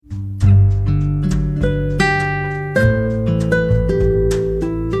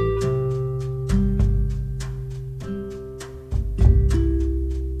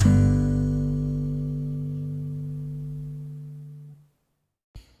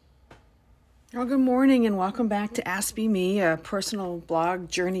Well, good morning and welcome back to Ask Be Me, a personal blog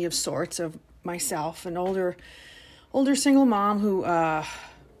journey of sorts of myself, an older single mom who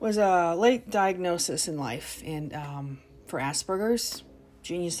was a late diagnosis in life and for Asperger's,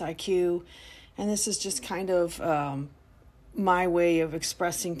 Genius IQ, and this is just kind of my way of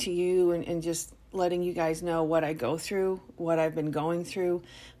expressing to you and just letting you guys know what I go through, what I've been going through,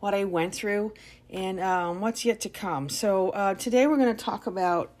 what I went through, and what's yet to come. So today we're going to talk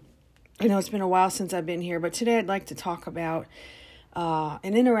about. I know it's been a while since I've been here, but today I'd like to talk about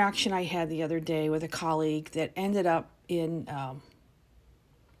an interaction I had the other day with a colleague that ended up in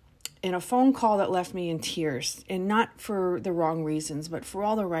a phone call that left me in tears, and not for the wrong reasons, but for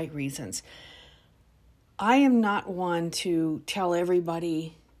all the right reasons. I am not one to tell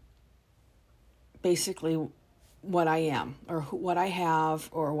everybody basically what I am or what I have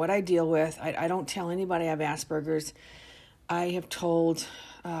or what I deal with. I don't tell anybody I have Asperger's. I have told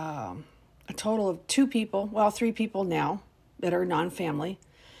a total of three people now that are non-family.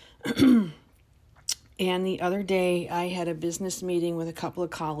 And the other day I had a business meeting with a couple of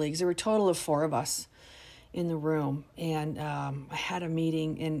colleagues. There were a total of 4 of us in the room. And I had a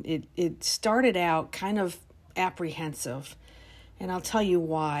meeting and it started out kind of apprehensive. And I'll tell you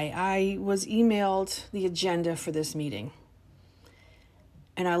why. I was emailed the agenda for this meeting.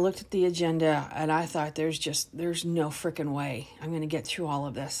 And I looked at the agenda and I thought there's no freaking way I'm going to get through all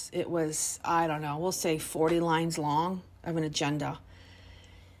of this. It was, I don't know, we'll say 40 lines long of an agenda.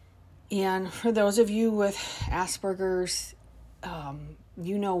 And for those of you with Asperger's,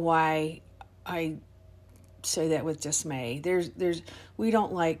 you know why I say that with dismay. We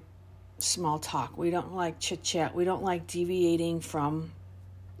don't like small talk. We don't like chit chat. We don't like deviating from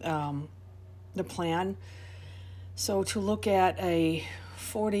the plan. So to look at a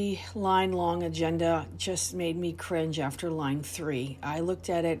 40-line long agenda just made me cringe after line 3. I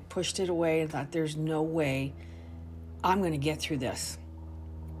looked at it, pushed it away, and thought there's no way I'm going to get through this.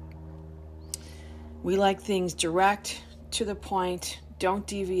 We like things direct, to the point, don't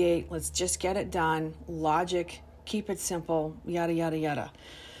deviate, let's just get it done, logic, keep it simple, yada, yada, yada.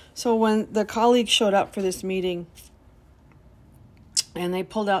 So when the colleague showed up for this meeting and they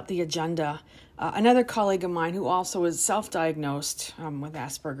pulled out the agenda, another colleague of mine who also is self-diagnosed with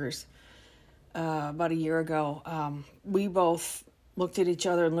Asperger's about a year ago, we both looked at each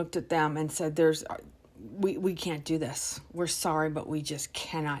other and looked at them and said, we can't do this. We're sorry, but we just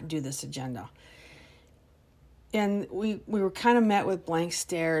cannot do this agenda. And we were kind of met with blank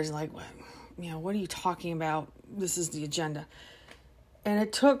stares, like, what are you talking about? This is the agenda. And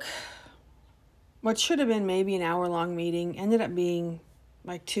it took what should have been maybe an hour-long meeting, ended up being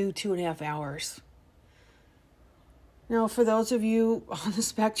like 2.5 hours. Now, for those of you on the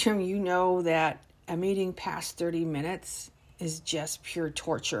spectrum, you know that a meeting past 30 minutes is just pure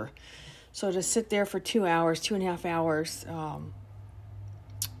torture. So to sit there for 2 hours, 2.5 hours,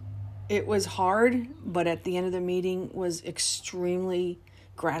 it was hard, but at the end of the meeting was extremely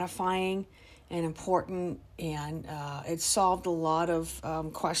gratifying and important, and it solved a lot of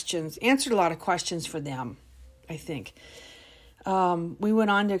questions, answered a lot of questions for them, I think. We went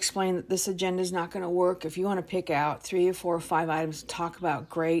on to explain that this agenda is not going to work. If you want to pick out 3 or 4 or 5 items to talk about,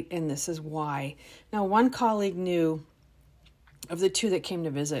 great, and this is why. Now, one colleague knew, of the 2 that came to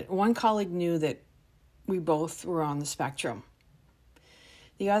visit, one colleague knew that we both were on the spectrum.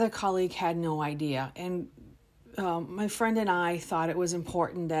 The other colleague had no idea, and my friend and I thought it was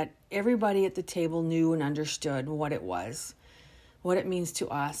important that everybody at the table knew and understood what it was, what it means to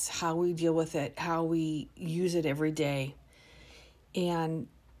us, how we deal with it, how we use it every day. And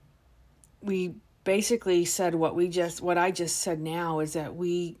we basically said what I just said now, is that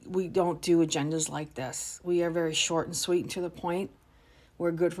we don't do agendas like this. We are very short and sweet and to the point.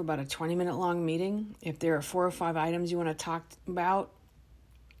 We're good for about a 20-minute long meeting. If there are 4 or 5 items you want to talk about,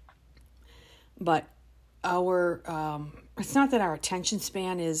 but it's not that our attention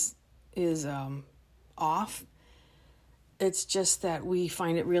span is off. It's just that we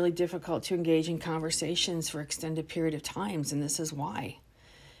find it really difficult to engage in conversations for extended period of times, and this is why.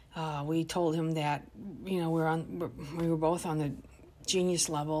 We told him that we were both on the genius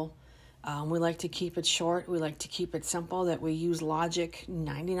level. We like to keep it short. We like to keep it simple. That we use logic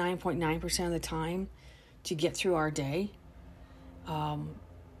 99.9% of the time to get through our day. Our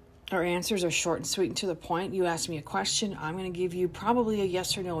answers are short and sweet and to the point. You ask me a question, I'm going to give you probably a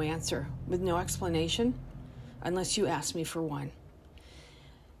yes or no answer with no explanation, unless you ask me for one.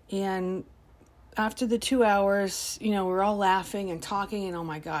 And after the 2 hours, we're all laughing and talking and, oh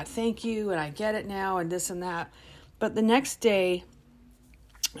my God, thank you, and I get it now, and this and that. But the next day,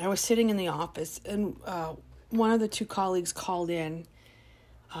 I was sitting in the office, and one of the 2 colleagues called in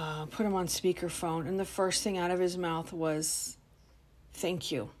put him on speakerphone, and the first thing out of his mouth was,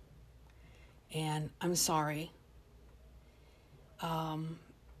 "Thank you," and "I'm sorry."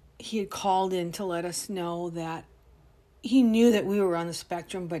 He had called in to let us know that he knew that we were on the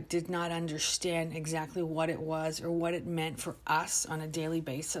spectrum, but did not understand exactly what it was or what it meant for us on a daily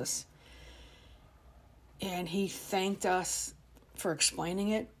basis. And he thanked us for explaining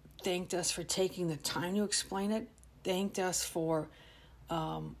it, thanked us for taking the time to explain it, thanked us for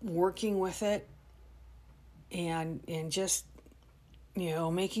working with it, and just,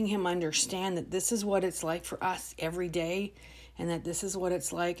 making him understand that this is what it's like for us every day, and that this is what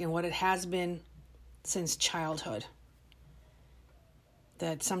it's like and what it has been since childhood.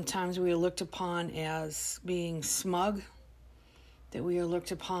 That sometimes we are looked upon as being smug, that we are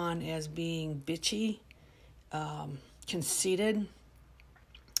looked upon as being bitchy, conceited,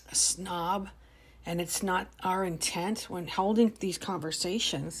 a snob, and it's not our intent when holding these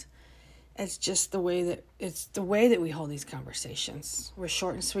conversations. It's just the way that we hold these conversations. We're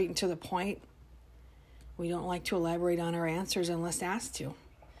short and sweet and to the point. We don't like to elaborate on our answers unless asked to.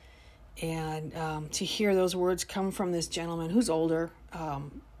 And to hear those words come from this gentleman who's older,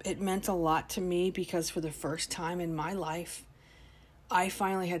 it meant a lot to me, because for the first time in my life, I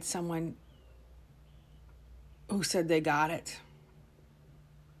finally had someone who said they got it,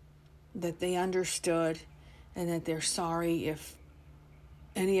 that they understood, and that they're sorry if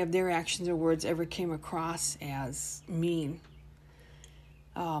any of their actions or words ever came across as mean.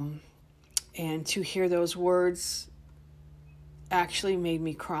 And to hear those words actually made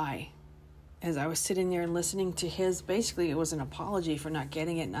me cry. As I was sitting there and listening to basically it was an apology for not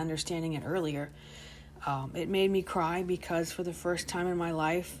getting it and understanding it earlier. It made me cry because for the first time in my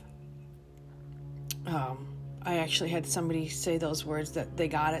life, I actually had somebody say those words, that they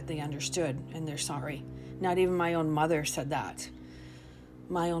got it, they understood, and they're sorry. Not even my own mother said that.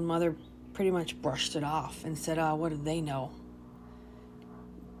 My own mother pretty much brushed it off and said, what do they know?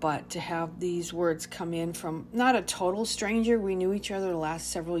 But to have these words come in from not a total stranger, we knew each other the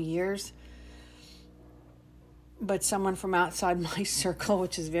last several years, but someone from outside my circle,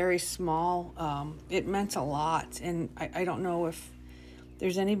 which is very small, it meant a lot. And I don't know if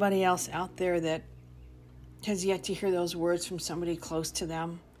there's anybody else out there that has yet to hear those words from somebody close to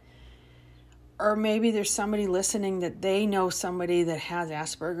them. Or maybe there's somebody listening that they know somebody that has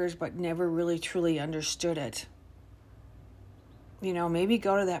Asperger's but never really truly understood it. Maybe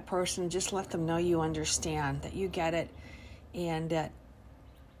go to that person, just let them know you understand, that you get it, and that,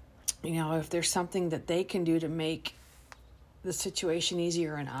 if there's something that they can do to make the situation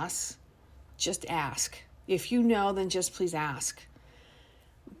easier on us, just ask. If you know, then just please ask.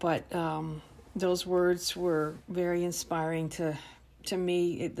 But those words were very inspiring to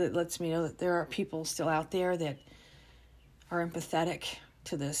me. It lets me know that there are people still out there that are empathetic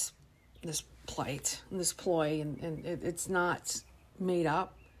to this plight, this ploy, and it's not made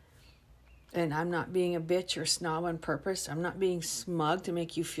up. And I'm not being a bitch or snob on purpose. I'm not being smug to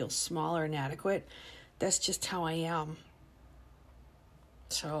make you feel small or inadequate. That's just how I am.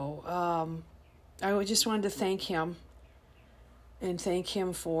 So I just wanted to thank him, and thank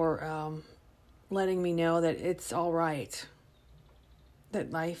him for letting me know that it's all right, that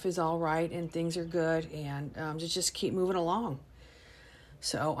life is all right and things are good, and to just keep moving along.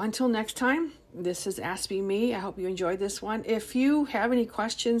 So until next time, this is Ask Me. I hope you enjoyed this one. If you have any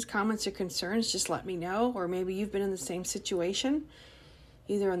questions, comments, or concerns, just let me know. Or maybe you've been in the same situation,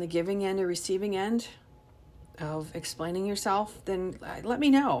 either on the giving end or receiving end of explaining yourself, then let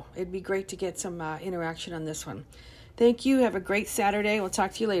me know. It'd be great to get some interaction on this one. Thank you. Have a great Saturday. We'll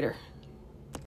talk to you later.